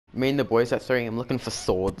Me and the boys at 3 am looking for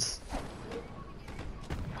swords.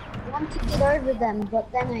 I want to get over them,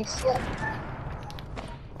 but then I slipped.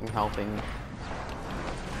 I'm helping.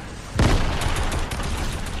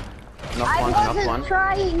 I wasn't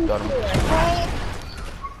trying Got him. to, okay?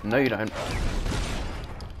 No, you don't.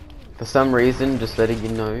 For some reason, just letting you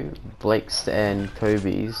know, Blake's and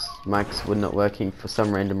Kobe's mics were not working for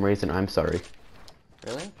some random reason. I'm sorry.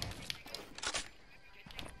 Really?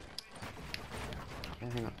 Yeah,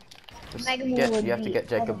 hang on. You have to get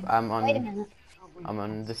Jacob. Wait a minute. I'm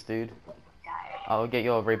on this dude. I'll get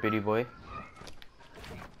you a rebooty boy.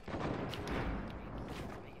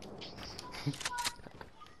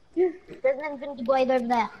 There's an infinity blade over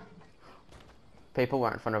there. People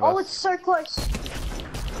were in front of us. Oh, it's so close.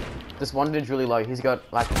 This one dude's really low. He's got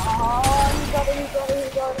like. Oh, he got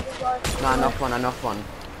it. No, I knocked one.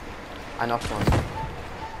 I knocked one.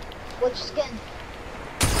 Which skin?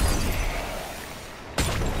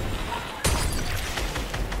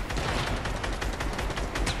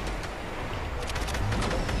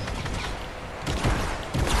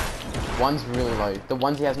 One's really low. The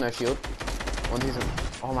ones he has no shield. One's he's.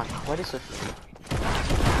 Oh my god, what is this?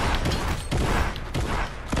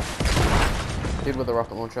 Dude with a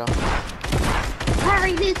rocket launcher.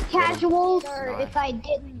 Parry this casual, or if I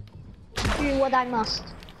didn't do what I must.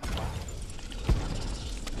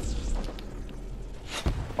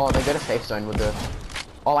 Oh, they got a safe zone with the.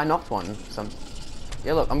 Oh, I knocked one.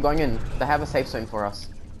 Yeah, look, I'm going in. They have a safe zone for us.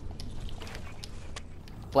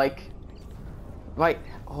 Blake. Wait.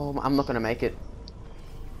 Oh, I'm not gonna make it.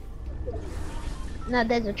 No,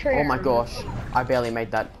 there's a tree. Oh my gosh, I barely made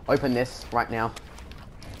that. Open this right now.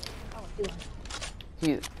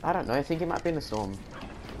 I don't know, I think he might be in the storm.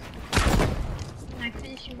 Can I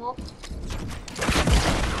finish him off?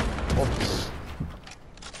 Oops.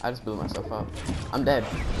 I just blew myself up. I'm dead.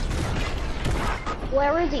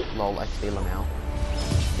 Where is he? Lol, I steal him now.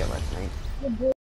 Get right, mate.